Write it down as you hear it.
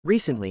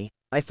Recently,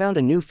 I found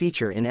a new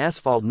feature in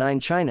Asphalt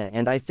 9 China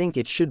and I think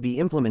it should be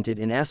implemented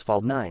in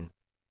Asphalt 9.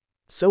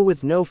 So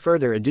with no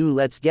further ado,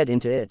 let's get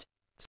into it.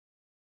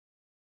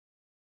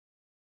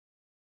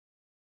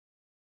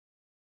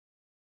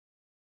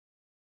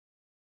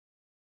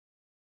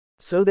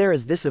 So there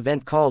is this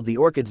event called the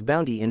Orchid's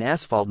Bounty in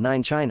Asphalt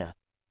 9 China.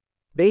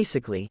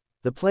 Basically,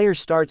 the player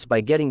starts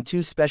by getting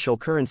two special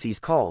currencies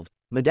called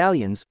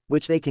medallions,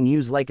 which they can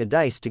use like a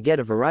dice to get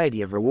a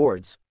variety of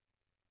rewards.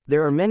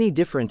 There are many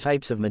different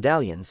types of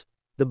medallions.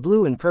 The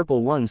blue and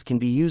purple ones can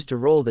be used to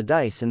roll the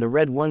dice and the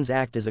red ones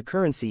act as a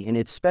currency in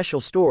its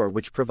special store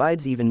which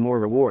provides even more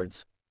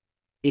rewards.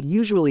 It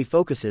usually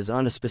focuses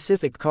on a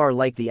specific car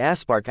like the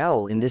Asphalt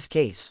Owl in this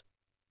case.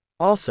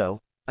 Also,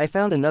 I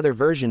found another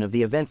version of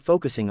the event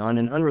focusing on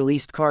an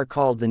unreleased car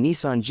called the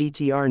Nissan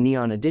GT-R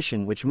Neon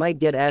Edition which might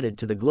get added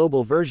to the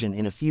global version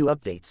in a few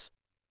updates.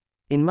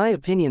 In my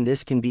opinion,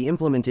 this can be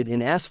implemented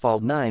in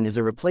Asphalt 9 as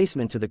a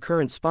replacement to the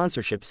current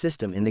sponsorship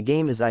system in the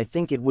game, as I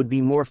think it would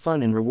be more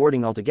fun and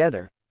rewarding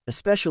altogether,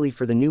 especially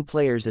for the new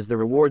players, as the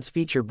rewards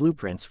feature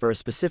blueprints for a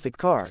specific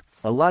car,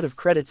 a lot of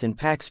credits and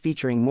packs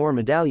featuring more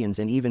medallions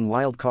and even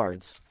wild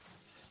cards.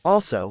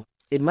 Also,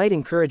 it might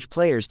encourage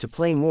players to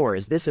play more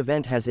as this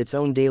event has its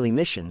own daily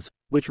missions,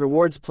 which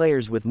rewards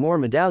players with more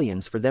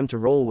medallions for them to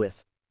roll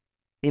with.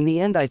 In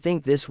the end, I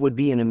think this would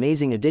be an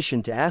amazing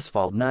addition to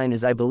Asphalt 9,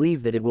 as I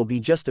believe that it will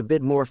be just a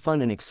bit more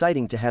fun and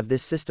exciting to have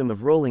this system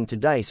of rolling to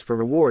dice for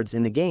rewards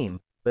in the game,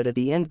 but at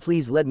the end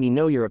please let me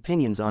know your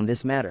opinions on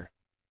this matter.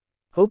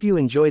 Hope you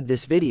enjoyed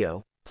this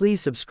video.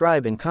 Please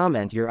subscribe and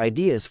comment your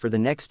ideas for the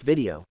next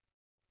video.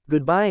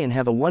 Goodbye and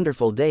have a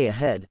wonderful day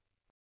ahead.